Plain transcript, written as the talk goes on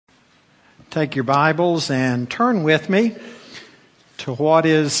Take your Bibles and turn with me to what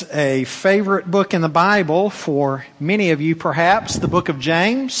is a favorite book in the Bible for many of you perhaps, the book of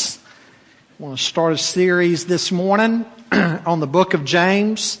James. I want to start a series this morning on the book of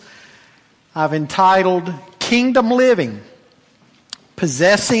James. I've entitled Kingdom Living,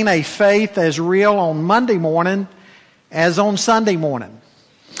 Possessing a Faith as Real on Monday morning as on Sunday morning.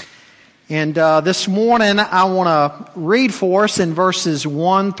 And this morning I want to read for us in verses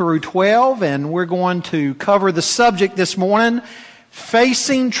 1 through 12, and we're going to cover the subject this morning,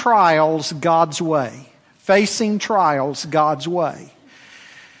 Facing Trials God's Way. Facing Trials God's Way.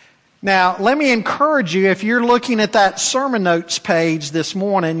 Now, let me encourage you, if you're looking at that sermon notes page this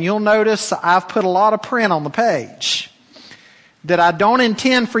morning, you'll notice I've put a lot of print on the page that I don't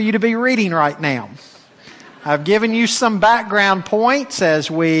intend for you to be reading right now. I've given you some background points as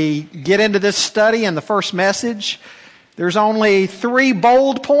we get into this study and the first message. There's only 3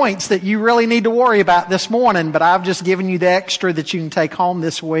 bold points that you really need to worry about this morning, but I've just given you the extra that you can take home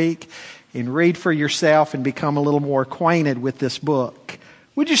this week and read for yourself and become a little more acquainted with this book.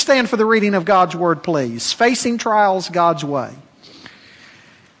 Would you stand for the reading of God's Word, please? Facing Trials God's Way.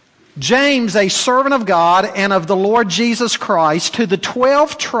 James, a servant of God and of the Lord Jesus Christ, to the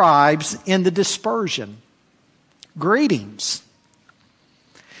 12 tribes in the dispersion. Greetings.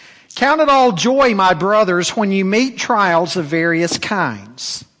 Count it all joy, my brothers, when you meet trials of various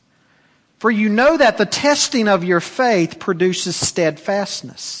kinds. For you know that the testing of your faith produces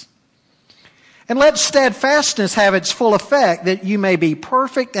steadfastness. And let steadfastness have its full effect, that you may be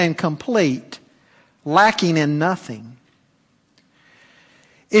perfect and complete, lacking in nothing.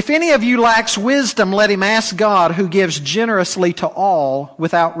 If any of you lacks wisdom, let him ask God, who gives generously to all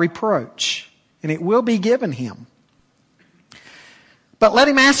without reproach, and it will be given him. But let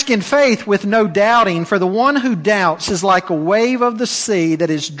him ask in faith with no doubting, for the one who doubts is like a wave of the sea that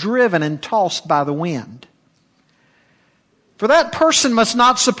is driven and tossed by the wind. For that person must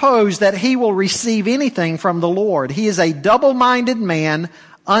not suppose that he will receive anything from the Lord. He is a double-minded man,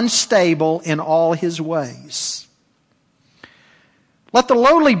 unstable in all his ways. Let the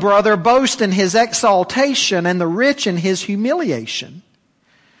lowly brother boast in his exaltation, and the rich in his humiliation,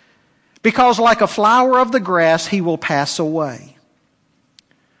 because like a flower of the grass he will pass away.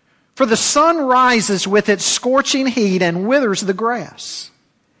 For the sun rises with its scorching heat and withers the grass.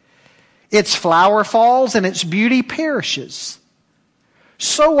 Its flower falls and its beauty perishes.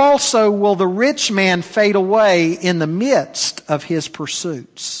 So also will the rich man fade away in the midst of his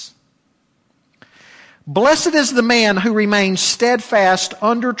pursuits. Blessed is the man who remains steadfast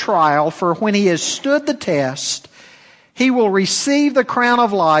under trial, for when he has stood the test, he will receive the crown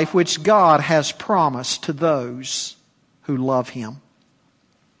of life which God has promised to those who love him.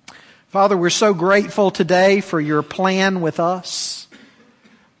 Father, we're so grateful today for your plan with us.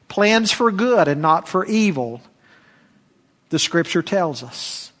 Plans for good and not for evil, the Scripture tells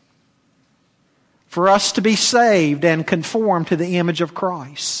us. For us to be saved and conform to the image of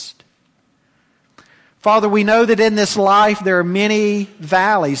Christ. Father, we know that in this life there are many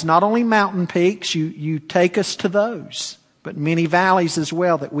valleys, not only mountain peaks, you take us to those, but many valleys as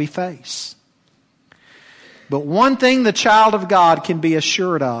well that we face. But one thing the child of God can be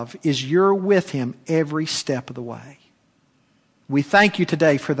assured of is you're with him every step of the way. We thank you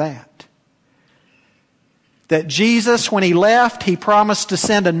today for that. That Jesus, when he left, he promised to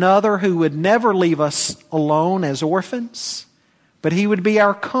send another who would never leave us alone as orphans, but he would be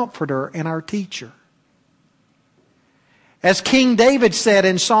our comforter and our teacher. As King David said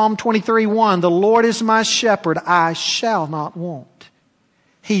in Psalm 23:1, the Lord is my shepherd, I shall not want.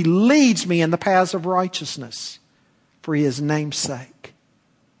 He leads me in the paths of righteousness for his name's sake.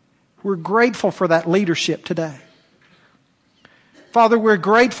 We're grateful for that leadership today. Father, we're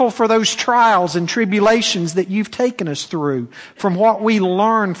grateful for those trials and tribulations that you've taken us through, from what we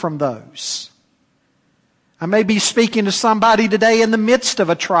learn from those. I may be speaking to somebody today in the midst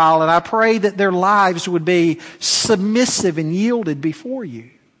of a trial, and I pray that their lives would be submissive and yielded before you.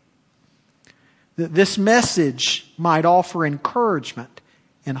 That this message might offer encouragement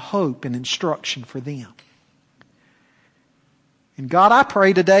and hope and instruction for them. And God, I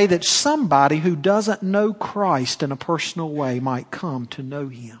pray today that somebody who doesn't know Christ in a personal way might come to know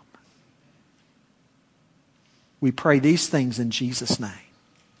him. We pray these things in Jesus' name.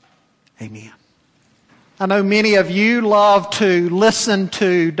 Amen. I know many of you love to listen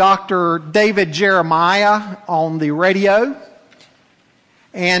to Dr. David Jeremiah on the radio.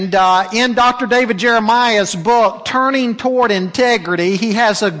 And in Dr. David Jeremiah's book, Turning Toward Integrity, he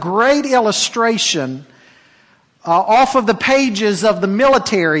has a great illustration off of the pages of the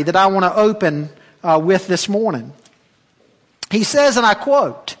military that I want to open with this morning. He says, and I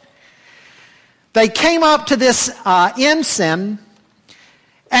quote, They came up to this ensign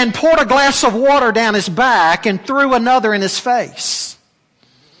and poured a glass of water down his back and threw another in his face.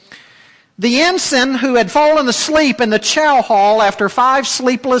 The ensign, who had fallen asleep in the chow hall after 5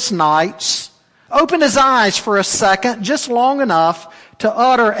 sleepless nights, opened his eyes for a second, just long enough to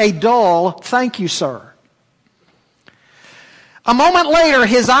utter a dull, "Thank you, sir." A moment later,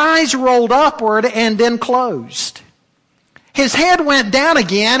 his eyes rolled upward and then closed. His head went down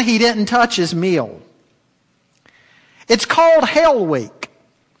again. He didn't touch his meal. It's called Hell Week,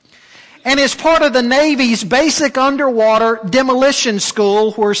 and is part of the Navy's basic underwater demolition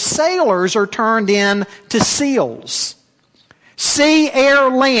school where sailors are turned into SEALs, Sea, Air,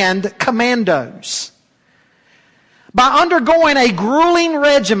 Land Commandos. By undergoing a grueling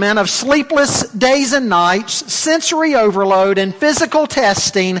regimen of sleepless days and nights, sensory overload, and physical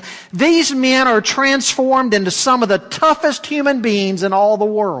testing, these men are transformed into some of the toughest human beings in all the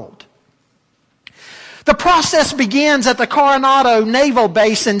world. The process begins at the Coronado Naval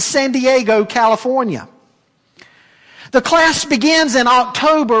Base in San Diego, California. The class begins in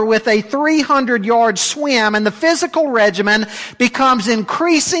October with a 300-yard swim, and the physical regimen becomes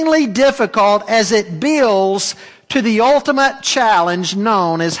increasingly difficult as it builds to the ultimate challenge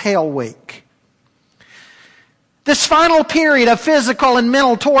known as Hell Week. This final period of physical and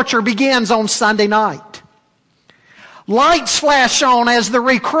mental torture begins on Sunday night. Lights flash on as the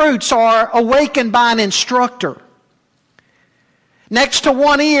recruits are awakened by an instructor. Next to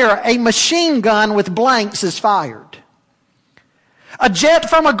one ear, a machine gun with blanks is fired. A jet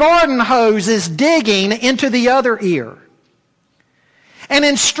from a garden hose is digging into the other ear. An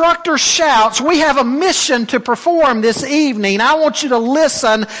instructor shouts, "We have a mission to perform this evening. I want you to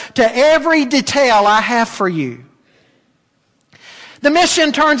listen to every detail I have for you." The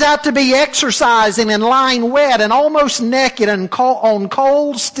mission turns out to be exercising and lying wet and almost naked on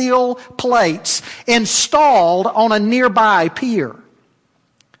cold steel plates installed on a nearby pier.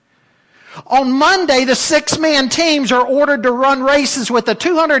 On Monday, the 6-man teams are ordered to run races with a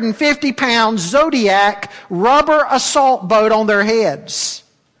 250-pound Zodiac rubber assault boat on their heads.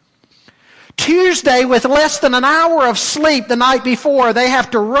 Tuesday, with less than an hour of sleep the night before, they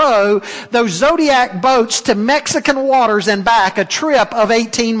have to row those Zodiac boats to Mexican waters and back, a trip of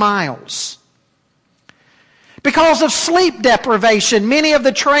 18 miles. Because of sleep deprivation, many of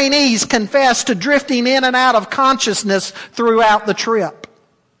the trainees confess to drifting in and out of consciousness throughout the trip.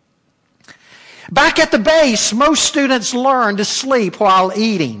 Back at the base, most students learn to sleep while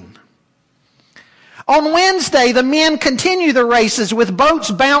eating. On Wednesday, the men continue the races with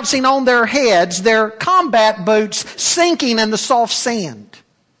boats bouncing on their heads, their combat boots sinking in the soft sand.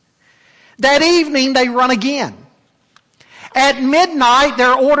 That evening, they run again. At midnight,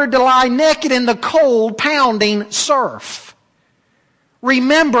 they're ordered to lie naked in the cold, pounding surf.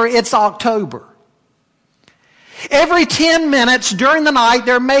 Remember, it's October. Every 10 minutes during the night,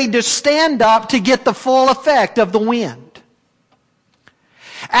 they're made to stand up to get the full effect of the wind.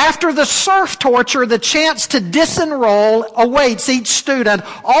 After the surf torture, the chance to disenroll awaits each student.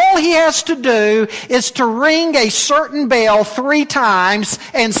 All he has to do is to ring a certain bell 3 times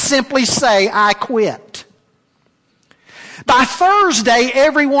and simply say, "I quit." By Thursday,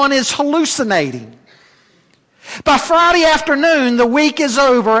 everyone is hallucinating. By Friday afternoon, the week is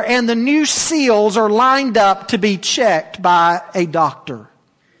over and the new SEALs are lined up to be checked by a doctor.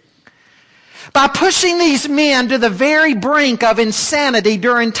 By pushing these men to the very brink of insanity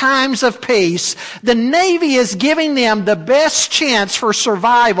during times of peace, the Navy is giving them the best chance for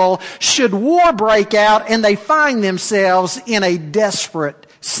survival should war break out and they find themselves in a desperate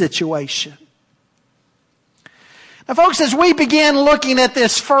situation. Now, folks, as we begin looking at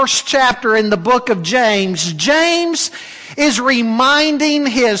this first chapter in the book of James, James is reminding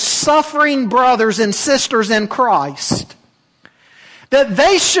his suffering brothers and sisters in Christ that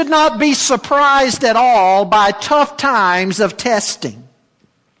they should not be surprised at all by tough times of testing.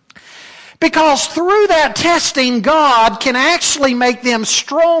 Because through that testing, God can actually make them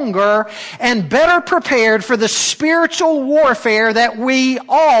stronger and better prepared for the spiritual warfare that we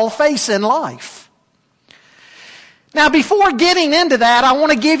all face in life. Now, before getting into that, I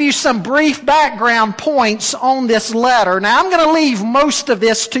want to give you some brief background points on this letter. Now, I'm going to leave most of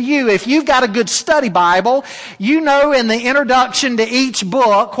this to you. If you've got a good study Bible, you know in the introduction to each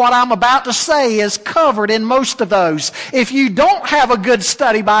book, what I'm about to say is covered in most of those. If you don't have a good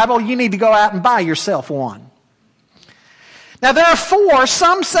study Bible, you need to go out and buy yourself one. Now, there are 4,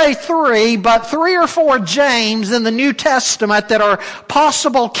 some say 3, but 3 or 4 James in the New Testament that are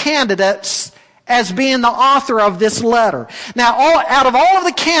possible candidates as being the author of this letter. Now, out of all of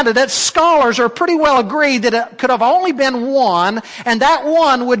the candidates, scholars are pretty well agreed that it could have only been one, and that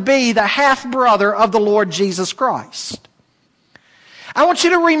one would be the half-brother of the Lord Jesus Christ. I want you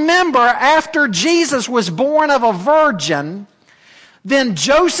to remember, after Jesus was born of a virgin, then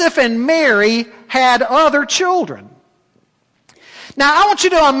Joseph and Mary had other children. Now, I want you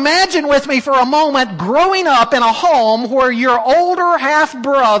to imagine with me for a moment growing up in a home where your older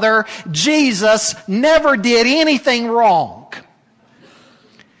half-brother, Jesus, never did anything wrong.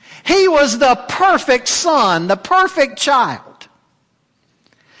 He was the perfect son, the perfect child.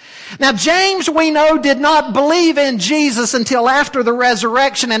 Now, James, we know, did not believe in Jesus until after the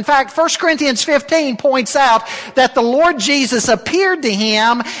resurrection. In fact, 1 Corinthians 15 points out that the Lord Jesus appeared to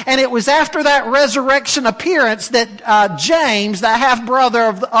him, and it was after that resurrection appearance that James, the half-brother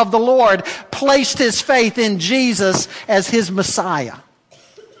of the Lord, placed his faith in Jesus as his Messiah.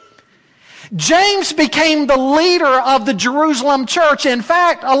 James became the leader of the Jerusalem church. In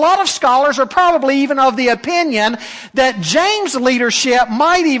fact, a lot of scholars are probably even of the opinion that James' leadership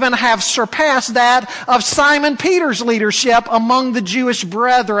might even have surpassed that of Simon Peter's leadership among the Jewish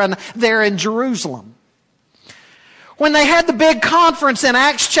brethren there in Jerusalem. When they had the big conference in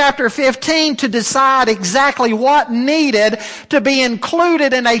Acts chapter 15 to decide exactly what needed to be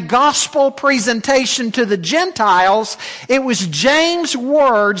included in a gospel presentation to the Gentiles, it was James'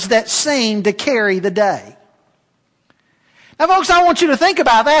 words that seemed to carry the day. Now, folks, I want you to think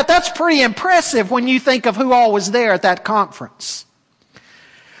about that. That's pretty impressive when you think of who all was there at that conference.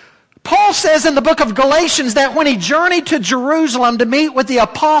 Paul says in the book of Galatians that when he journeyed to Jerusalem to meet with the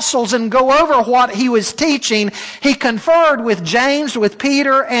apostles and go over what he was teaching, he conferred with James, with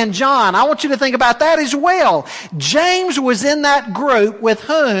Peter, and John. I want you to think about that as well. James was in that group with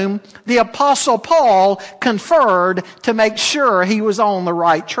whom the apostle Paul conferred to make sure he was on the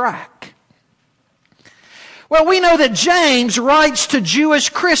right track. Well, we know that James writes to Jewish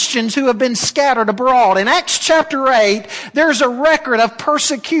Christians who have been scattered abroad. In Acts chapter 8, there's a record of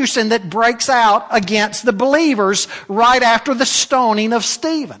persecution that breaks out against the believers right after the stoning of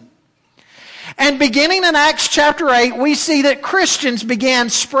Stephen. And beginning in Acts chapter 8, we see that Christians began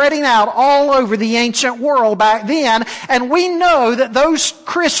spreading out all over the ancient world back then, and we know that those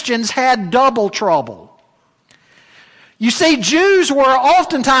Christians had double trouble. You see, Jews were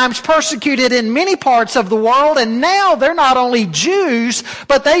oftentimes persecuted in many parts of the world, and now they're not only Jews,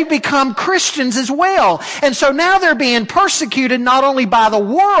 but they've become Christians as well. And so now they're being persecuted not only by the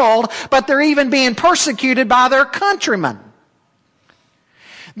world, but they're even being persecuted by their countrymen.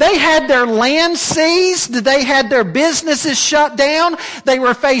 They had their land seized. They had their businesses shut down. They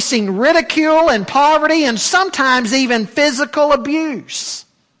were facing ridicule and poverty and sometimes even physical abuse.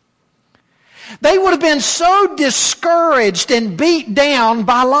 They would have been so discouraged and beat down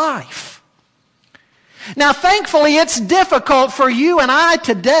by life. Now, thankfully, it's difficult for you and I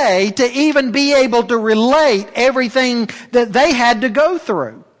today to even be able to relate everything that they had to go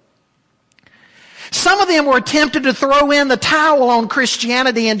through. Some of them were tempted to throw in the towel on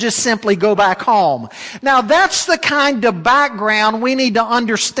Christianity and just simply go back home. Now, that's the kind of background we need to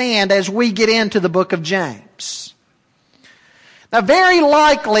understand as we get into the book of James. Now, very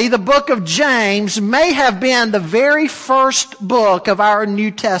likely, the book of James may have been the very first book of our New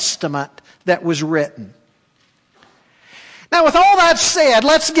Testament that was written. Now, with all that said,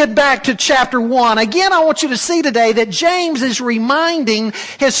 let's get back to chapter 1. Again, I want you to see today that James is reminding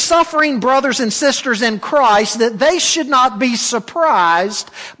his suffering brothers and sisters in Christ that they should not be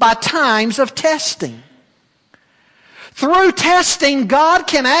surprised by times of testing. Through testing, God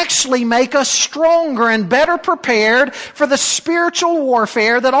can actually make us stronger and better prepared for the spiritual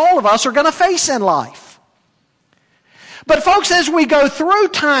warfare that all of us are going to face in life. But folks, as we go through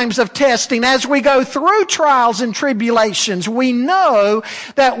times of testing, as we go through trials and tribulations, we know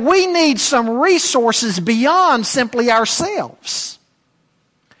that we need some resources beyond simply ourselves.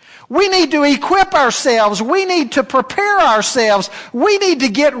 We need to equip ourselves. We need to prepare ourselves. We need to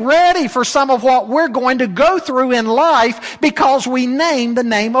get ready for some of what we're going to go through in life because we name the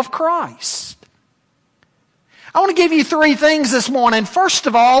name of Christ. I want to give you 3 things this morning. First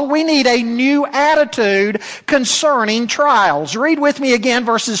of all, we need a new attitude concerning trials. Read with me again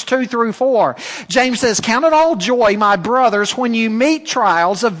verses 2 through 4. James says, "Count it all joy, my brothers, when you meet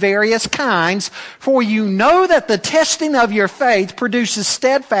trials of various kinds, for you know that the testing of your faith produces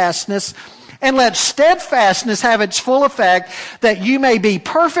steadfastness, and let steadfastness have its full effect, that you may be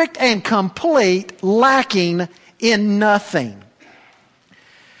perfect and complete, lacking in nothing."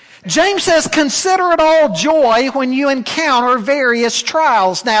 James says, consider it all joy when you encounter various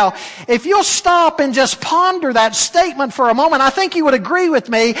trials. Now, if you'll stop and just ponder that statement for a moment, I think you would agree with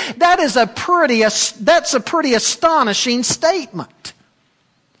me, that's a pretty astonishing statement.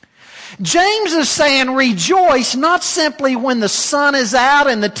 James is saying rejoice not simply when the sun is out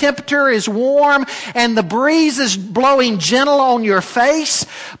and the temperature is warm and the breeze is blowing gentle on your face,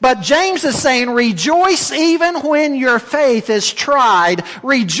 but James is saying rejoice even when your faith is tried.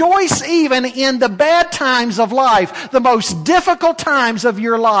 Rejoice even in the bad times of life, the most difficult times of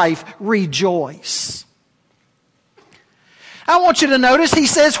your life. Rejoice. I want you to notice he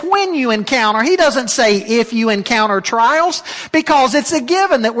says when you encounter. He doesn't say if you encounter trials, because it's a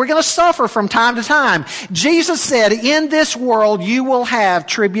given that we're going to suffer from time to time. Jesus said, in this world you will have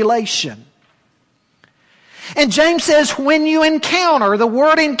tribulation. And James says when you encounter. The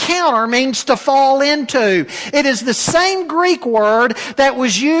word encounter means to fall into. It is the same Greek word that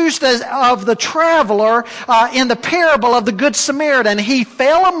was used of the traveler in the parable of the Good Samaritan. He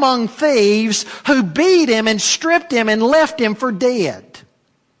fell among thieves who beat him and stripped him and left him for dead.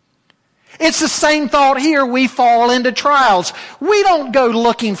 It's the same thought here. We fall into trials. We don't go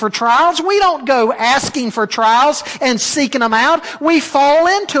looking for trials. We don't go asking for trials and seeking them out. We fall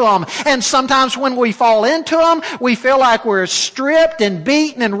into them. And sometimes when we fall into them, we feel like we're stripped and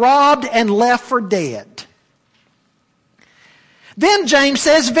beaten and robbed and left for dead. Then James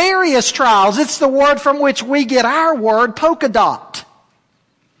says various trials. It's the word from which we get our word polka dot.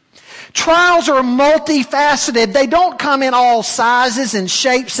 Trials are multifaceted. They don't come in all sizes and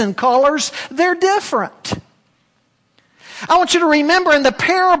shapes and colors. They're different. I want you to remember in the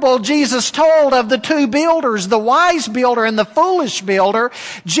parable Jesus told of the two builders, the wise builder and the foolish builder,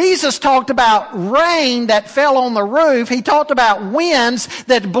 Jesus talked about rain that fell on the roof. He talked about winds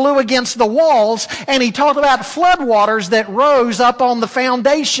that blew against the walls. And he talked about floodwaters that rose up on the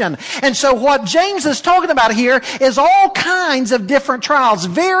foundation. And so what James is talking about here is all kinds of different trials,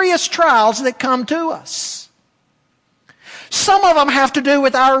 various trials that come to us. Some of them have to do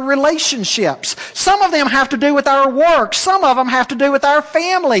with our relationships. Some of them have to do with our work. Some of them have to do with our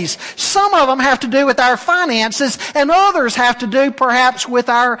families. Some of them have to do with our finances. And others have to do perhaps with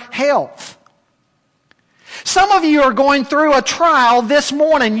our health. Some of you are going through a trial this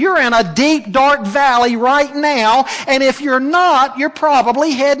morning. You're in a deep, dark valley right now. And if you're not, you're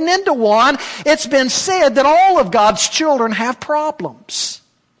probably heading into one. It's been said that all of God's children have problems.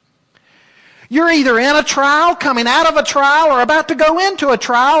 You're either in a trial, coming out of a trial, or about to go into a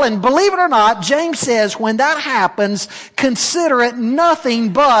trial. And believe it or not, James says when that happens, consider it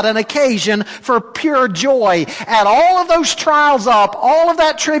nothing but an occasion for pure joy. Add all of those trials up, all of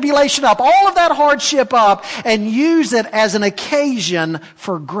that tribulation up, all of that hardship up, and use it as an occasion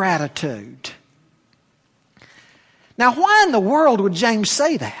for gratitude. Now, why in the world would James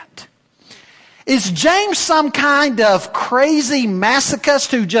say that? Is James some kind of crazy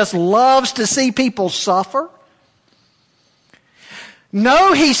masochist who just loves to see people suffer?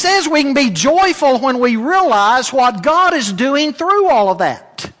 No, he says we can be joyful when we realize what God is doing through all of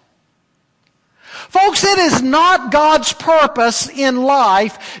that. Folks, it is not God's purpose in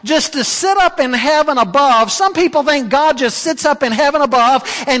life just to sit up in heaven above. Some people think God just sits up in heaven above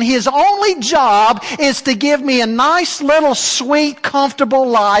and His only job is to give me a nice little sweet comfortable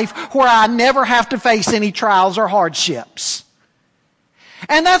life where I never have to face any trials or hardships.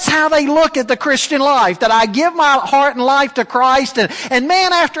 And that's how they look at the Christian life, that I give my heart and life to Christ, and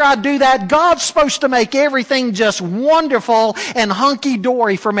man, after I do that, God's supposed to make everything just wonderful and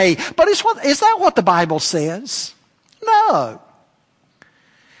hunky-dory for me. But is that what the Bible says? No.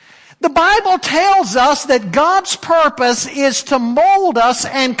 The Bible tells us that God's purpose is to mold us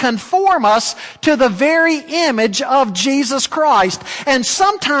and conform us to the very image of Jesus Christ. And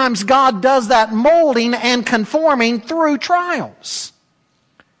sometimes God does that molding and conforming through trials.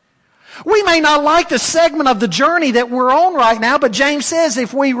 We may not like the segment of the journey that we're on right now, but James says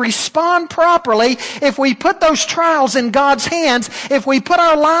if we respond properly, if we put those trials in God's hands, if we put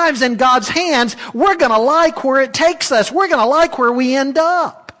our lives in God's hands, we're going to like where it takes us. We're going to like where we end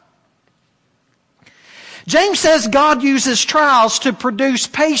up. James says God uses trials to produce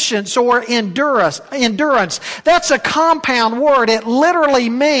patience or endurance. That's a compound word. It literally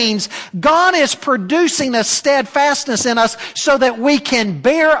means God is producing a steadfastness in us so that we can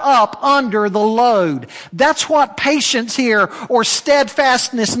bear up under the load. That's what patience here or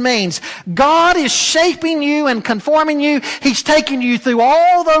steadfastness means. God is shaping you and conforming you. He's taking you through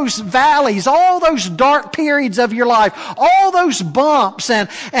all those valleys, all those dark periods of your life, all those bumps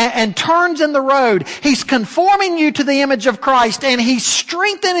and turns in the road. He's conforming conforming you to the image of Christ, and He's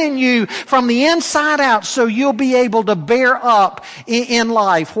strengthening you from the inside out so you'll be able to bear up in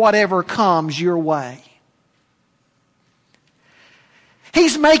life whatever comes your way.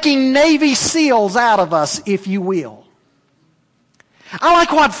 He's making Navy SEALs out of us, if you will. I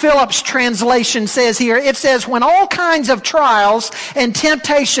like what Phillips' translation says here. It says, when all kinds of trials and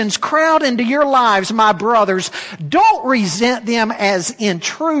temptations crowd into your lives, my brothers, don't resent them as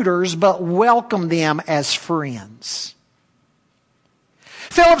intruders, but welcome them as friends.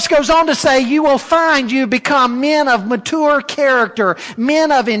 Phillips goes on to say, you will find you become men of mature character,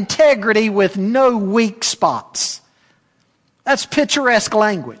 men of integrity with no weak spots. That's picturesque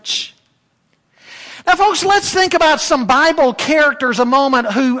language. Now, folks, let's think about some Bible characters a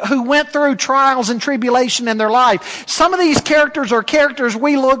moment who went through trials and tribulation in their life. Some of these characters are characters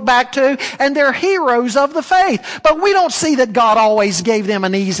we look back to, and they're heroes of the faith. But we don't see that God always gave them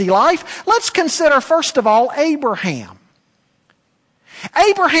an easy life. Let's consider, first of all, Abraham.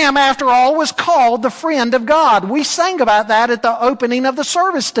 Abraham, after all, was called the friend of God. We sang about that at the opening of the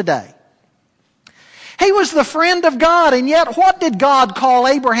service today. He was the friend of God, and yet what did God call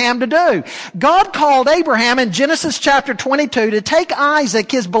Abraham to do? God called Abraham in Genesis chapter 22 to take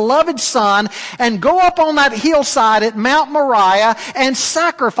Isaac, his beloved son, and go up on that hillside at Mount Moriah and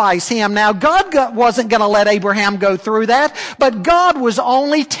sacrifice him. Now, God wasn't going to let Abraham go through that, but God was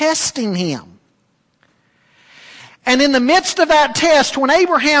only testing him. And in the midst of that test, when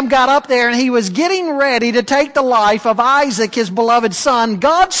Abraham got up there and he was getting ready to take the life of Isaac, his beloved son,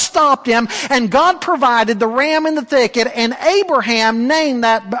 God stopped him and God provided the ram in the thicket, and Abraham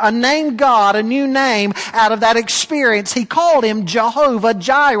named God a new name out of that experience. He called him Jehovah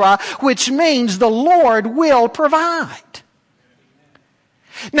Jireh, which means the Lord will provide.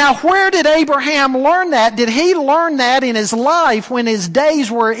 Now, where did Abraham learn that? Did he learn that in his life when his days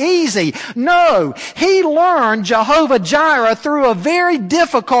were easy? No. He learned Jehovah Jireh through a very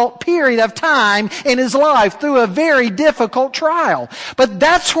difficult period of time in his life, through a very difficult trial. But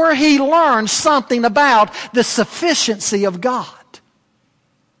that's where he learned something about the sufficiency of God.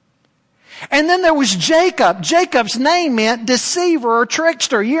 And then there was Jacob. Jacob's name meant deceiver or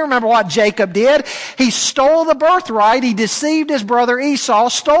trickster. You remember what Jacob did. He stole the birthright. He deceived his brother Esau,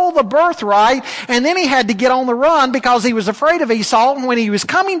 stole the birthright, and then he had to get on the run because he was afraid of Esau. And when he was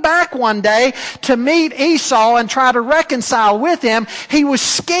coming back one day to meet Esau and try to reconcile with him, he was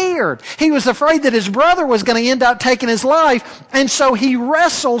scared. He was afraid that his brother was going to end up taking his life. And so he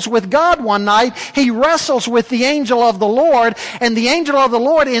wrestles with God one night. He wrestles with the angel of the Lord, and the angel of the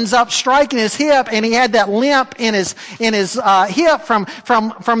Lord ends up striking his hip, and he had that limp in his hip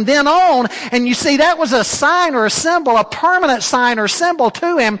from then on. And you see, that was a sign or a symbol, a permanent sign or symbol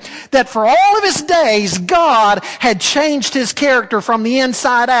to him that for all of his days, God had changed his character from the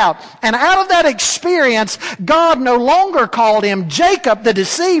inside out. And out of that experience, God no longer called him Jacob the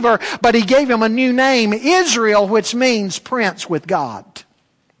deceiver, but he gave him a new name, Israel, which means prince with God.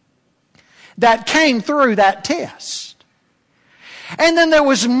 That came through that test. And then there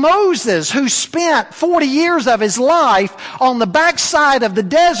was Moses, who spent 40 years of his life on the backside of the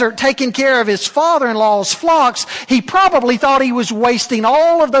desert taking care of his father-in-law's flocks. He probably thought he was wasting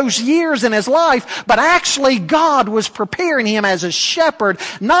all of those years in his life, but actually God was preparing him as a shepherd,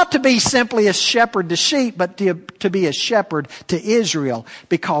 not to be simply a shepherd to sheep, but to be a shepherd to Israel,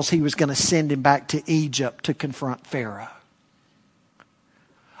 because he was going to send him back to Egypt to confront Pharaoh.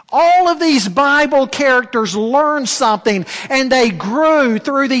 All of these Bible characters learned something, and they grew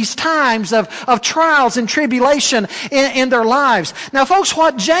through these times of trials and tribulation in their lives. Now, folks,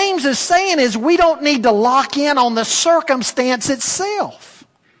 what James is saying is we don't need to lock in on the circumstance itself.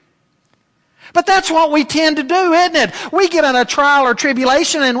 But that's what we tend to do, isn't it? We get in a trial or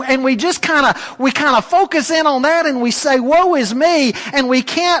tribulation and we just kind of focus in on that, and we say, woe is me, and we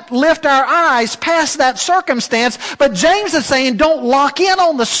can't lift our eyes past that circumstance. But James is saying, don't lock in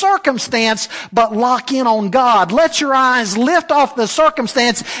on the circumstance, but lock in on God. Let your eyes lift off the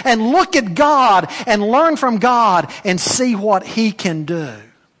circumstance and look at God and learn from God and see what He can do.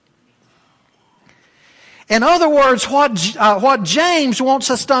 In other words, what James wants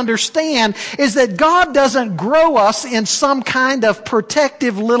us to understand is that God doesn't grow us in some kind of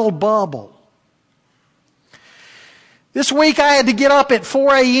protective little bubble. This week I had to get up at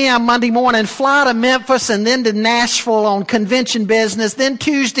 4 a.m. Monday morning, fly to Memphis and then to Nashville on convention business. Then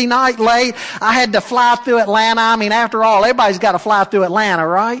Tuesday night late, I had to fly through Atlanta. I mean, after all, everybody's got to fly through Atlanta,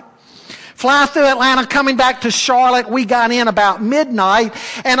 right? Fly through Atlanta, coming back to Charlotte. We got in about midnight,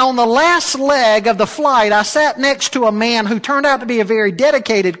 and on the last leg of the flight, I sat next to a man who turned out to be a very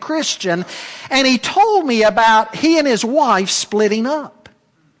dedicated Christian, and he told me about he and his wife splitting up.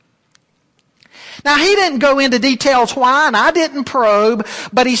 Now, he didn't go into details why, and I didn't probe,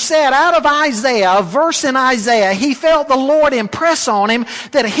 but he said out of Isaiah, a verse in Isaiah, he felt the Lord impress on him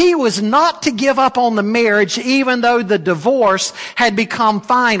that he was not to give up on the marriage even though the divorce had become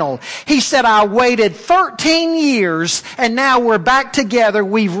final. He said, I waited 13 years and now we're back together.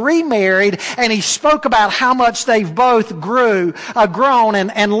 We've remarried, and he spoke about how much they've both grown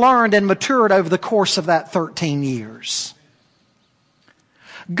and learned and matured over the course of that 13 years.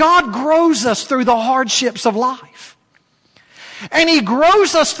 God grows us through the hardships of life. And He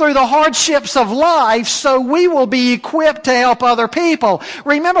grows us through the hardships of life so we will be equipped to help other people.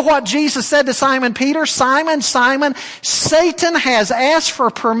 Remember what Jesus said to Simon Peter? Simon, Simon, Satan has asked for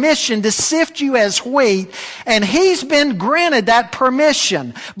permission to sift you as wheat, and he's been granted that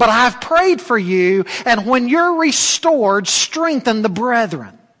permission. But I've prayed for you, and when you're restored, strengthen the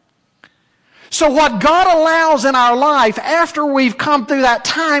brethren. So what God allows in our life, after we've come through that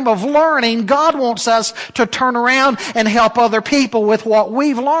time of learning, God wants us to turn around and help other people with what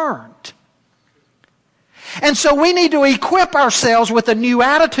we've learned. And so we need to equip ourselves with a new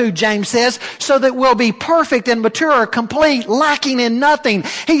attitude, James says, so that we'll be perfect and mature, complete, lacking in nothing.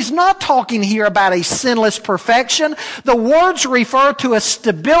 He's not talking here about a sinless perfection. The words refer to a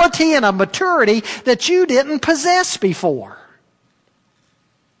stability and a maturity that you didn't possess before.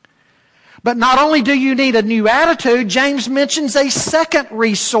 But not only do you need a new attitude, James mentions a second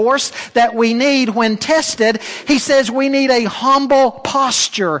resource that we need when tested. He says we need a humble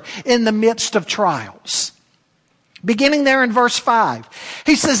posture in the midst of trials. Beginning there in verse 5,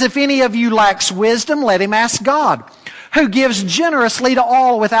 he says, if any of you lacks wisdom, let him ask God, who gives generously to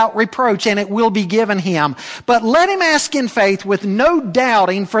all without reproach, and it will be given him. But let him ask in faith with no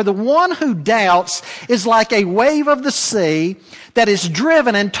doubting, for the one who doubts is like a wave of the sea that is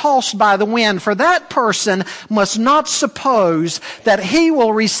driven and tossed by the wind. For that person must not suppose that he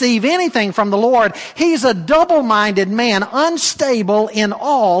will receive anything from the Lord. He's a double-minded man, unstable in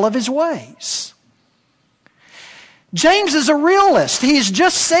all of his ways. James is a realist. He's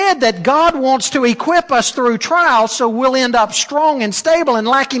just said that God wants to equip us through trials so we'll end up strong and stable and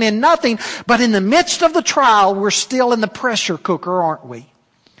lacking in nothing. But in the midst of the trial, we're still in the pressure cooker, aren't we?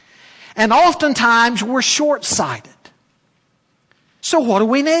 And oftentimes we're short-sighted. So what do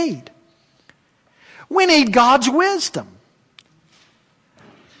we need? We need God's wisdom.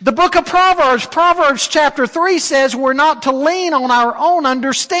 The book of Proverbs chapter 3 says we're not to lean on our own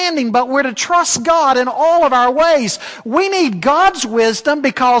understanding, but we're to trust God in all of our ways. We need God's wisdom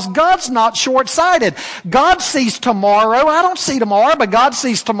because God's not short-sighted. God sees tomorrow. I don't see tomorrow, but God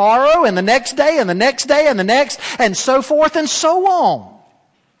sees tomorrow and the next day and the next day and the next, and so forth and so on.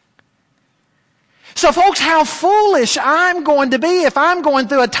 So folks, how foolish I'm going to be if I'm going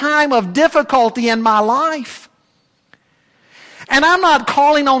through a time of difficulty in my life. And I'm not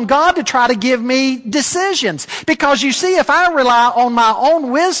calling on God to try to give me decisions. Because you see, if I rely on my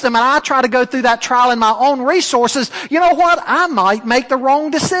own wisdom and I try to go through that trial in my own resources, you know what? I might make the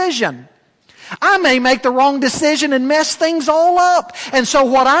wrong decision. I may make the wrong decision and mess things all up. And so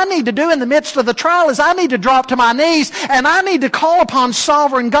what I need to do in the midst of the trial is I need to drop to my knees and I need to call upon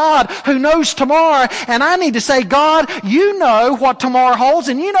sovereign God who knows tomorrow. And I need to say, God, you know what tomorrow holds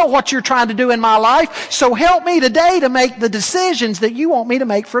and you know what you're trying to do in my life. So help me today to make the decisions that you want me to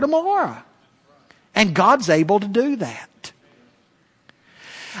make for tomorrow. And God's able to do that.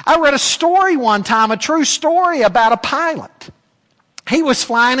 I read a story one time, a true story about a pilot. He was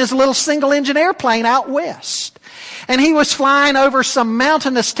flying his little single-engine airplane out west. And he was flying over some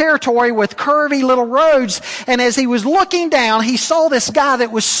mountainous territory with curvy little roads. And as he was looking down, he saw this guy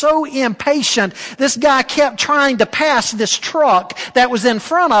that was so impatient. This guy kept trying to pass this truck that was in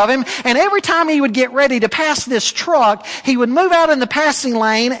front of him. And every time he would get ready to pass this truck, he would move out in the passing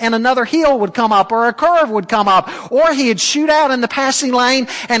lane and another hill would come up or a curve would come up. Or he'd shoot out in the passing lane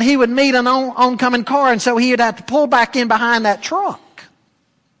and he would meet an oncoming car. And so he would have to pull back in behind that truck.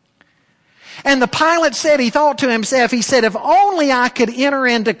 And the pilot said, he thought to himself, he said, if only I could enter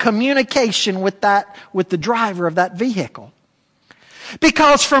into communication with the driver of that vehicle.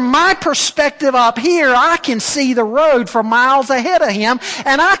 Because from my perspective up here, I can see the road for miles ahead of him,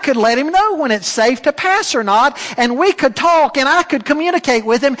 and I could let him know when it's safe to pass or not, and we could talk and I could communicate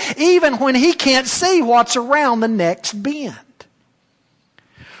with him even when he can't see what's around the next bend.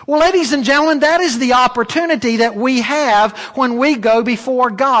 Well, ladies and gentlemen, that is the opportunity that we have when we go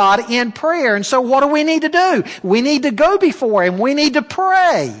before God in prayer. And so what do we need to do? We need to go before Him. We need to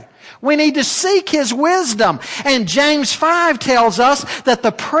pray. We need to seek His wisdom. And James 5 tells us that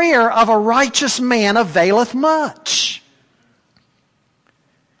the prayer of a righteous man availeth much.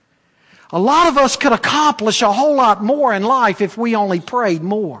 A lot of us could accomplish a whole lot more in life if we only prayed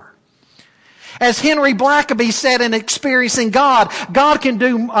more. As Henry Blackaby said in Experiencing God, God can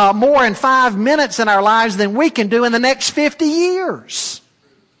do more in 5 minutes in our lives than we can do in the next 50 years.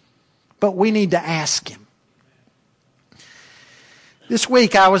 But we need to ask Him. This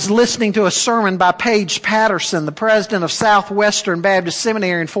week I was listening to a sermon by Paige Patterson, the president of Southwestern Baptist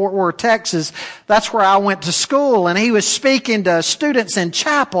Seminary in Fort Worth, Texas. That's where I went to school. And he was speaking to students in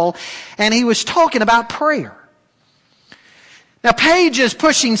chapel, and he was talking about prayer. Now, Paige is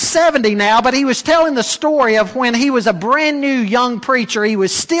pushing 70 now, but he was telling the story of when he was a brand new young preacher. He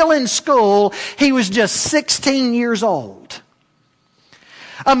was still in school. He was just 16 years old.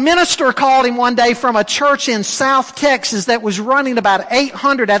 A minister called him one day from a church in South Texas that was running about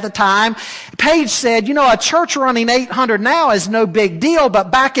 800 at the time. Paige said, a church running 800 now is no big deal,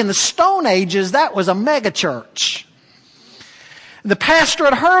 but back in the Stone Ages, that was a mega church. The pastor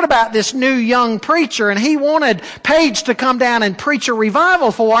had heard about this new young preacher, and he wanted Paige to come down and preach a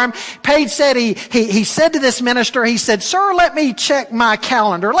revival for him. Paige said he said to this minister, he said, "Sir, let me check my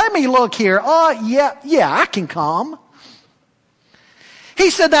calendar. Let me look here. Yeah, I can come." He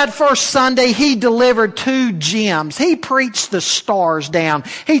said that first Sunday he delivered 2 gems. He preached the stars down.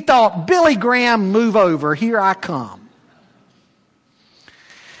 He thought, Billy Graham, move over. Here I come.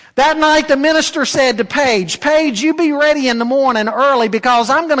 That night the minister said to Paige, "Paige, you be ready in the morning early because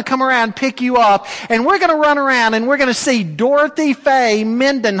I'm going to come around and pick you up, and we're going to run around and we're going to see Dorothy Faye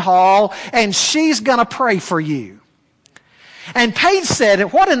Mendenhall, and she's going to pray for you." And Paige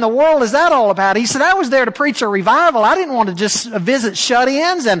said, "What in the world is that all about?" He said, "I was there to preach a revival. I didn't want to just visit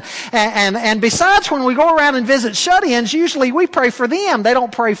shut-ins. And besides, when we go around and visit shut-ins, usually we pray for them. They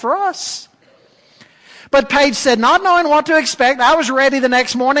don't pray for us." But Paige said, not knowing what to expect, I was ready the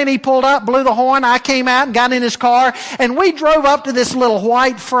next morning. He pulled up, blew the horn. I came out and got in his car, and we drove up to this little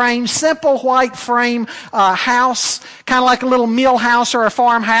simple white frame house, kind of like a little mill house or a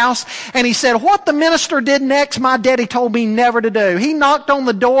farmhouse. And he said, what the minister did next, my daddy told me never to do. He knocked on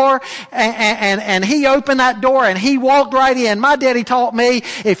the door, and he opened that door, and he walked right in. My daddy taught me,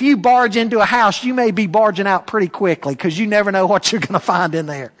 if you barge into a house, you may be barging out pretty quickly because you never know what you're going to find in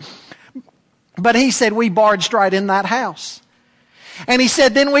there. But he said we barged right in that house. And he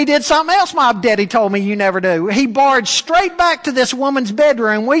said, then we did something else my daddy told me you never do. He barged straight back to this woman's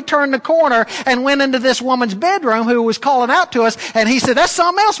bedroom. We turned the corner and went into this woman's bedroom who was calling out to us. And he said, that's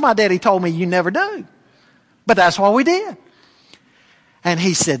something else my daddy told me you never do. But that's what we did. And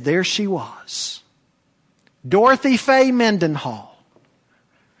he said, there she was. Dorothy Faye Mendenhall.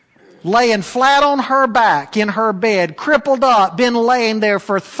 Laying flat on her back in her bed, crippled up, been laying there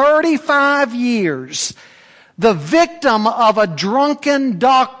for 35 years. The victim of a drunken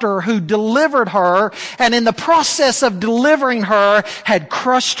doctor who delivered her, and in the process of delivering her, had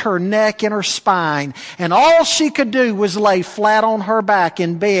crushed her neck and her spine. And all she could do was lay flat on her back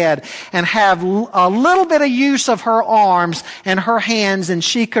in bed and have a little bit of use of her arms and her hands, and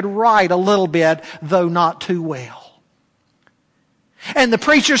she could write a little bit, though not too well. And the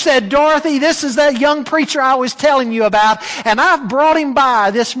preacher said, Dorothy, this is that young preacher I was telling you about, and I've brought him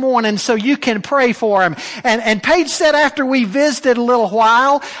by this morning so you can pray for him. And Paige said after we visited a little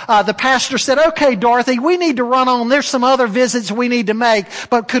while, the pastor said, okay, Dorothy, we need to run on. There's some other visits we need to make,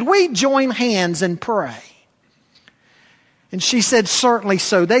 but could we join hands and pray? And she said, certainly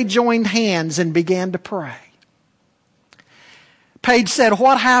so. They joined hands and began to pray. Paige said,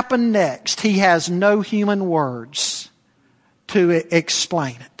 what happened next? He has no human words to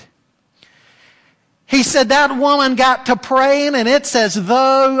explain it. He said that woman got to praying, and it's as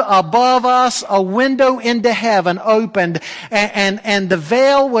though above us a window into heaven opened, and the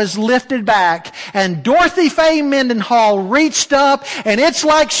veil was lifted back, and Dorothy Faye Mendenhall reached up, and it's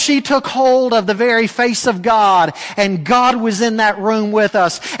like she took hold of the very face of God, and God was in that room with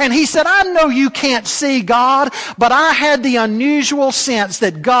us. And he said, I know you can't see God, but I had the unusual sense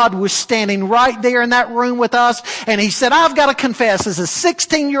that God was standing right there in that room with us. And he said, I've got to confess, as a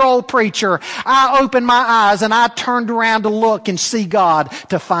 16-year-old preacher, I opened my eyes and I turned around to look and see God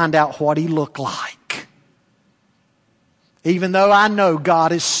to find out what He looked like. Even though I know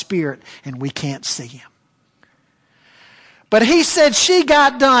God is spirit and we can't see Him. But he said she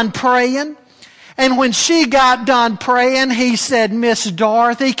got done praying. And when she got done praying, he said, Miss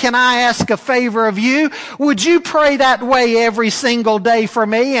Dorothy, can I ask a favor of you? Would you pray that way every single day for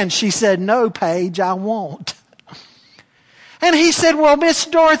me? And she said, no, Paige, I won't. And he said, well, Miss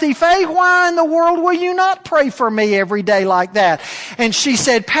Dorothy Faye, why in the world will you not pray for me every day like that? And she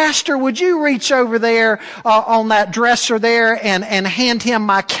said, Pastor, would you reach over there on that dresser there and hand him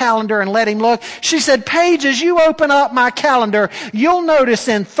my calendar and let him look? She said, Paige, as you open up my calendar, you'll notice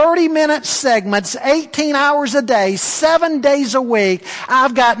in 30-minute segments, 18 hours a day, 7 days a week,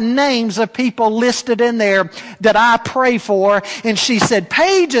 I've got names of people listed in there that I pray for. And she said,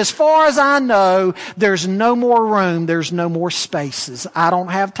 Paige, as far as I know, there's no more room, there's no more spaces. I don't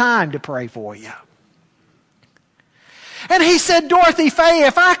have time to pray for you. And he said, Dorothy Faye,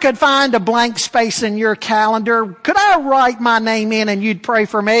 if I could find a blank space in your calendar, could I write my name in and you'd pray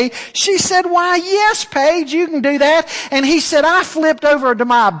for me? She said, why, yes, Paige, you can do that. And he said, I flipped over to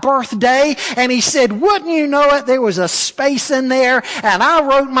my birthday, and he said, wouldn't you know it, there was a space in there, and I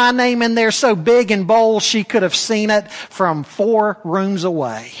wrote my name in there so big and bold she could have seen it from 4 rooms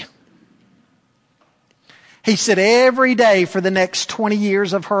away. He said every day for the next 20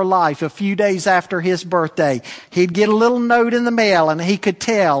 years of her life, a few days after his birthday, he'd get a little note in the mail and he could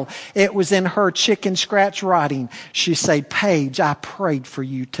tell it was in her chicken scratch writing. She'd say, Paige, I prayed for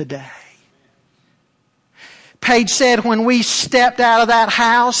you today. Paige said when we stepped out of that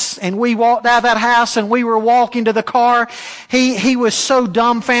house and we walked out of that house and we were walking to the car, he was so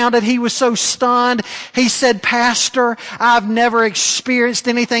dumbfounded. He was so stunned. He said, Pastor, I've never experienced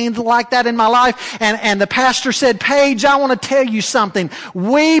anything like that in my life. And the pastor said, Paige, I want to tell you something.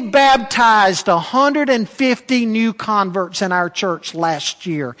 We baptized 150 new converts in our church last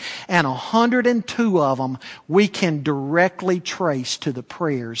year, and 102 of them we can directly trace to the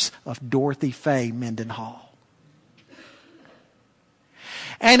prayers of Dorothy Faye Mendenhall.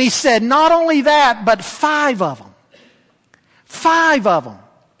 And he said, not only that, but 5 of them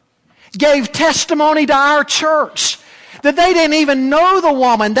gave testimony to our church that they didn't even know the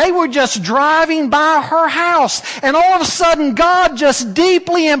woman. They were just driving by her house, and all of a sudden God just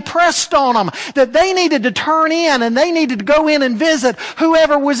deeply impressed on them that they needed to turn in and they needed to go in and visit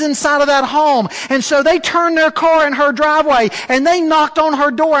whoever was inside of that home. And so they turned their car in her driveway and they knocked on her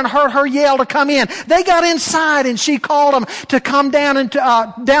door and heard her yell to come in. They got inside and she called them to come down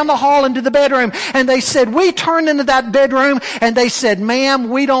down the hall into the bedroom. And they said, we turned into that bedroom and they said, ma'am,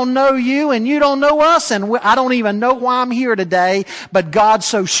 we don't know you and you don't know us, and I don't even know why I'm here today, but God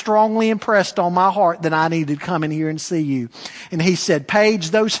so strongly impressed on my heart that I needed to come in here and see you. And he said,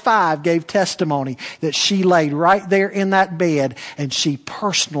 Paige, those 5 gave testimony that she laid right there in that bed and she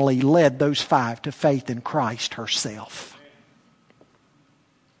personally led those 5 to faith in Christ herself.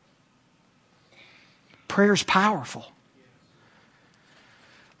 Prayer's powerful.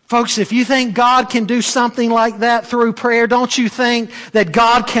 Folks, if you think God can do something like that through prayer, don't you think that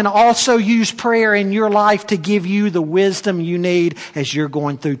God can also use prayer in your life to give you the wisdom you need as you're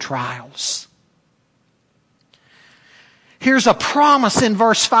going through trials? Here's a promise in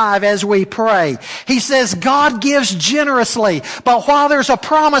verse 5 as we pray. He says, God gives generously. But while there's a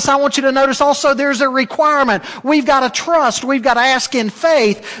promise, I want you to notice also there's a requirement. We've got to trust. We've got to ask in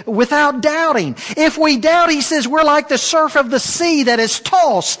faith without doubting. If we doubt, he says, we're like the surf of the sea that is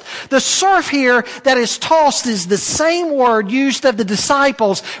tossed. The surf here that is tossed is the same word used of the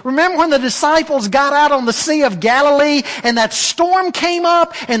disciples. Remember when the disciples got out on the Sea of Galilee and that storm came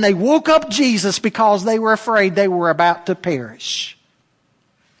up and they woke up Jesus because they were afraid they were about to perish.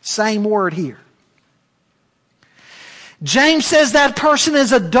 Same word here. James says that person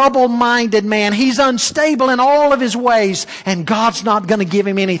is a double-minded man. He's unstable in all of his ways, and God's not going to give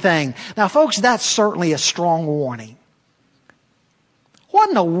him anything. Now, folks, that's certainly a strong warning. What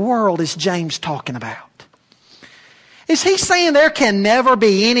in the world is James talking about? Is he saying there can never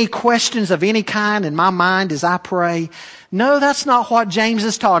be any questions of any kind in my mind as I pray? No, that's not what James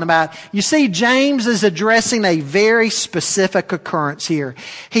is talking about. You see, James is addressing a very specific occurrence here.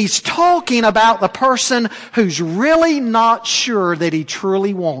 He's talking about the person who's really not sure that he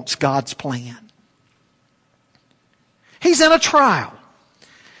truly wants God's plan. He's in a trial.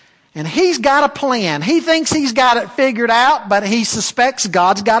 And he's got a plan. He thinks he's got it figured out, but he suspects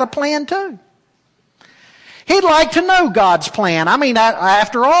God's got a plan too. He'd like to know God's plan. I mean,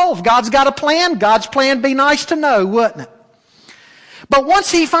 after all, if God's got a plan would be nice to know, wouldn't it? But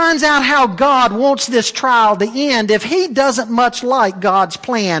once he finds out how God wants this trial to end, if he doesn't much like God's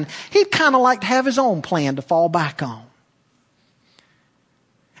plan, he'd kind of like to have his own plan to fall back on.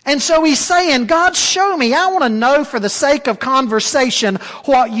 And so he's saying, God, show me. I want to know for the sake of conversation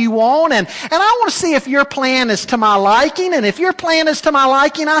what you want. And I want to see if your plan is to my liking. And if your plan is to my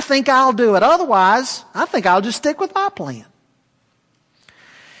liking, I think I'll do it. Otherwise, I think I'll just stick with my plan.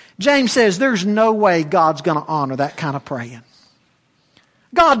 James says there's no way God's going to honor that kind of praying.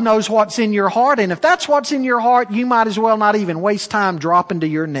 God knows what's in your heart, and if that's what's in your heart, you might as well not even waste time dropping to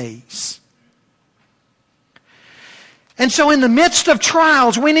your knees. And so in the midst of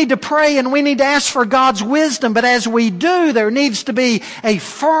trials, we need to pray and we need to ask for God's wisdom. But as we do, there needs to be a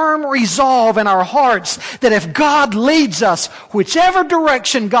firm resolve in our hearts that if God leads us, whichever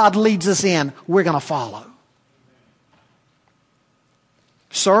direction God leads us in, we're going to follow.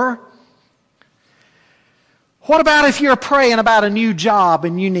 Sir, what about if you're praying about a new job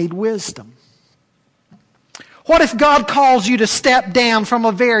and you need wisdom? What if God calls you to step down from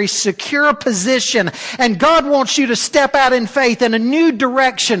a very secure position and God wants you to step out in faith in a new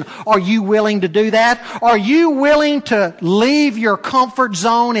direction? Are you willing to do that? Are you willing to leave your comfort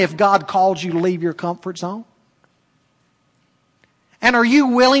zone if God calls you to leave your comfort zone? And are you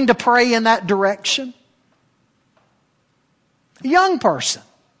willing to pray in that direction? A young person.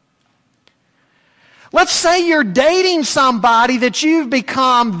 Let's say you're dating somebody that you've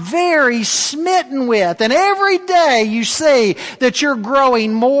become very smitten with, and every day you see that you're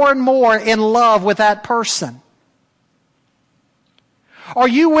growing more and more in love with that person. Are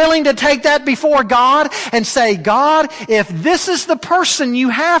you willing to take that before God and say, God, if this is the person you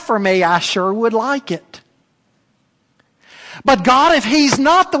have for me, I sure would like it. But God, if he's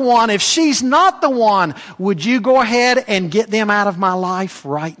not the one, if she's not the one, would you go ahead and get them out of my life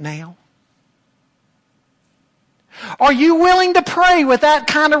right now? Are you willing to pray with that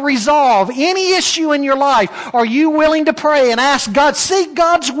kind of resolve? Any issue in your life, are you willing to pray and ask God, seek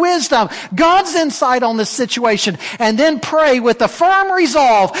God's wisdom, God's insight on this situation, and then pray with the firm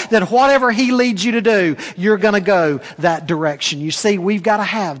resolve that whatever he leads you to do, you're going to go that direction. You see, we've got to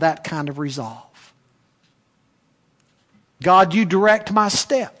have that kind of resolve. God, you direct my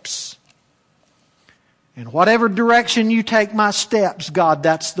steps. And whatever direction you take my steps, God,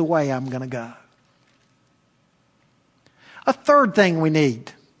 that's the way I'm going to go. A third thing we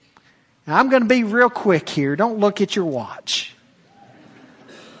need. Now, I'm going to be real quick here. Don't look at your watch.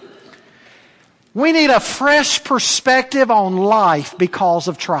 We need a fresh perspective on life because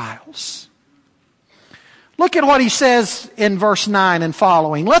of trials. Look at what he says in verse 9 and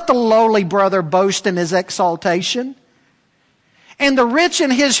following. Let the lowly brother boast in his exaltation, and the rich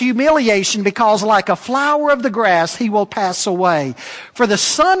in his humiliation, because like a flower of the grass he will pass away. For the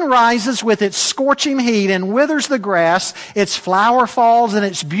sun rises with its scorching heat and withers the grass, its flower falls and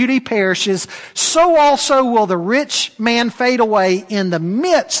its beauty perishes. So also will the rich man fade away in the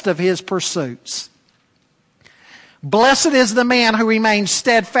midst of his pursuits. Blessed is the man who remains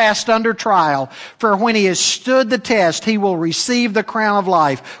steadfast under trial, for when he has stood the test, he will receive the crown of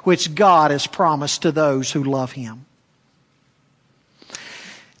life which God has promised to those who love him.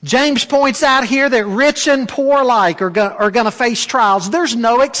 James points out here that rich and poor alike are going to face trials. There's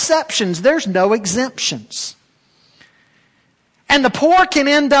no exceptions. There's no exemptions. And the poor can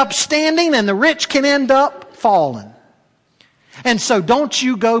end up standing and the rich can end up falling. And so don't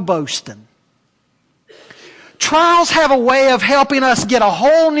you go boasting. Trials have a way of helping us get a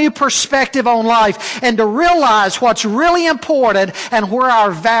whole new perspective on life and to realize what's really important and where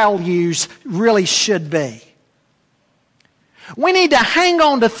our values really should be. We need to hang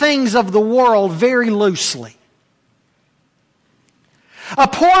on to things of the world very loosely. A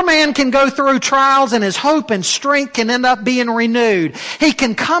poor man can go through trials and his hope and strength can end up being renewed. He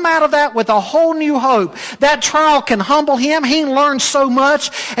can come out of that with a whole new hope. That trial can humble him. He learns so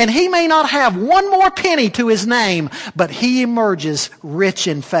much and he may not have one more penny to his name, but he emerges rich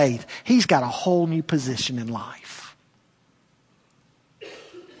in faith. He's got a whole new position in life.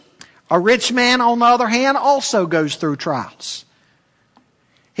 A rich man, on the other hand, also goes through trials.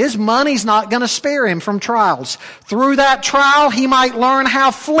 His money's not going to spare him from trials. Through that trial, he might learn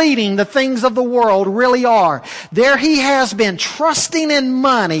how fleeting the things of the world really are. There he has been trusting in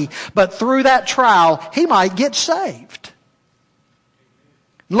money, but through that trial, he might get saved.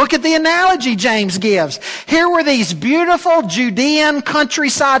 Look at the analogy James gives. Here were these beautiful Judean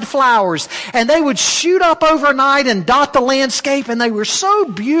countryside flowers, and they would shoot up overnight and dot the landscape, and they were so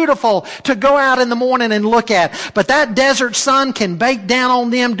beautiful to go out in the morning and look at. But that desert sun can bake down on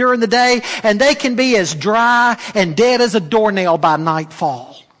them during the day, and they can be as dry and dead as a doornail by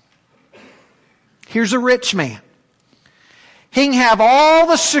nightfall. Here's a rich man. He can have all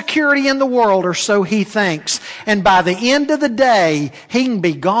the security in the world, or so he thinks. And by the end of the day, he can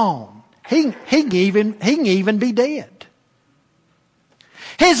be gone. He can even be dead.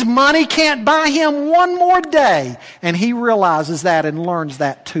 His money can't buy him one more day. And he realizes that and learns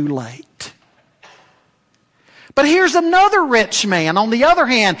that too late. But here's another rich man. On the other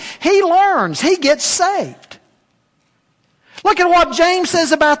hand, he learns. He gets saved. Look at what James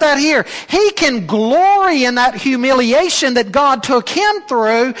says about that here. He can glory in that humiliation that God took him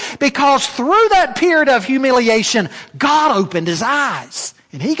through, because through that period of humiliation, God opened his eyes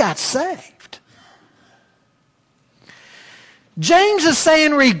and he got saved. James is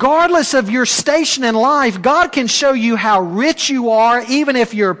saying, regardless of your station in life, God can show you how rich you are even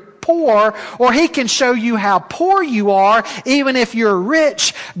if you're poor, or He can show you how poor you are even if you're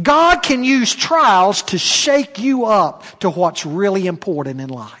rich. God can use trials to shake you up to what's really important in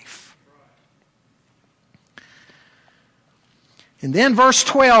life. And then verse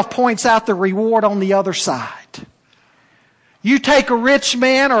 12 points out the reward on the other side. You take a rich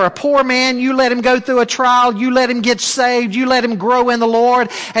man or a poor man, you let him go through a trial, you let him get saved, you let him grow in the Lord,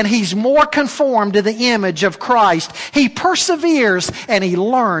 and he's more conformed to the image of Christ. He perseveres and he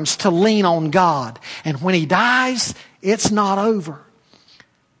learns to lean on God. And when he dies, it's not over.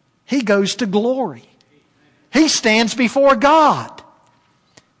 He goes to glory. He stands before God.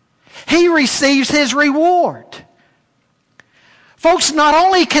 He receives his reward. Folks, not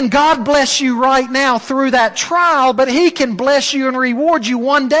only can God bless you right now through that trial, but He can bless you and reward you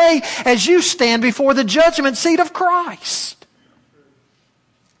one day as you stand before the judgment seat of Christ.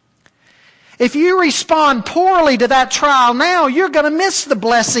 If you respond poorly to that trial now, you're going to miss the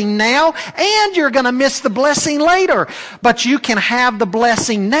blessing now, and you're going to miss the blessing later. But you can have the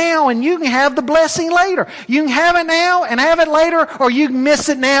blessing now and you can have the blessing later. You can have it now and have it later, or you can miss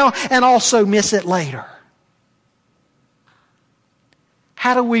it now and also miss it later.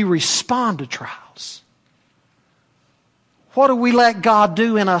 How do we respond to trials? What do we let God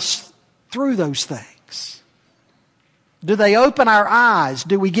do in us through those things? Do they open our eyes?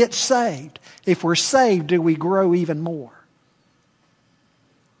 Do we get saved? If we're saved, do we grow even more?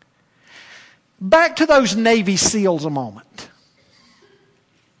 Back to those Navy SEALs a moment.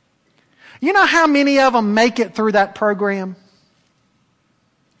 You know how many of them make it through that program?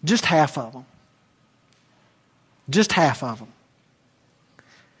 Just half of them. Just half of them.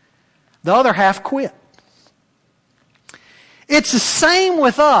 The other half quit. It's the same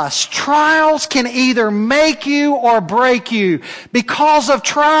with us. Trials can either make you or break you. Because of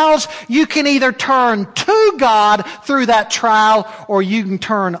trials, you can either turn to God through that trial, or you can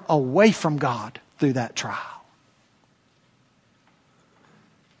turn away from God through that trial.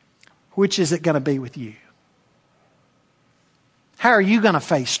 Which is it going to be with you? How are you going to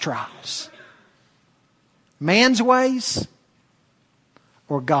face trials? Man's ways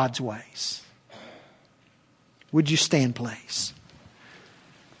or God's ways? Would you stand, please?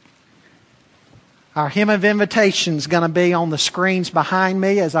 Our hymn of invitation is going to be on the screens behind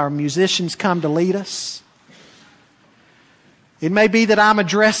me as our musicians come to lead us. It may be that I'm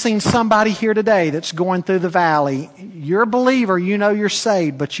addressing somebody here today that's going through the valley. You're a believer, you know you're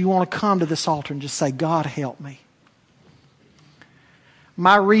saved, but you want to come to this altar and just say, God, help me.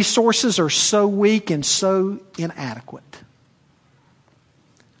 My resources are so weak and so inadequate.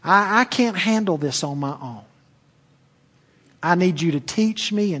 I can't handle this on my own. I need you to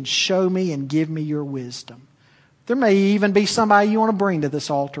teach me and show me and give me your wisdom. There may even be somebody you want to bring to this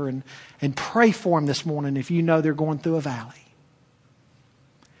altar and pray for them this morning if you know they're going through a valley.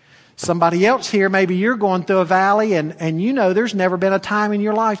 Somebody else here, maybe you're going through a valley and you know there's never been a time in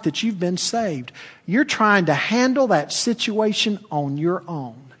your life that you've been saved. You're trying to handle that situation on your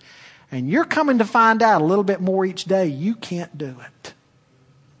own. And you're coming to find out a little bit more each day you can't do it.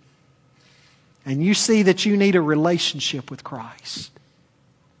 And you see that you need a relationship with Christ.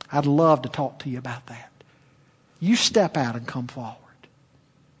 I'd love to talk to you about that. You step out and come forward.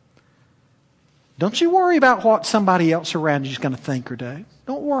 Don't you worry about what somebody else around you is going to think or do.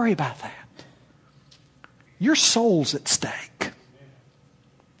 Don't worry about that. Your soul's at stake.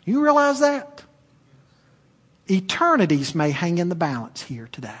 You realize that? Eternities may hang in the balance here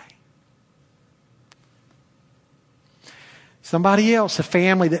today. Somebody else, a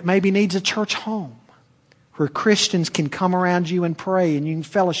family that maybe needs a church home where Christians can come around you and pray and you can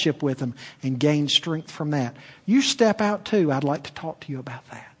fellowship with them and gain strength from that. You step out too. I'd like to talk to you about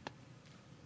that.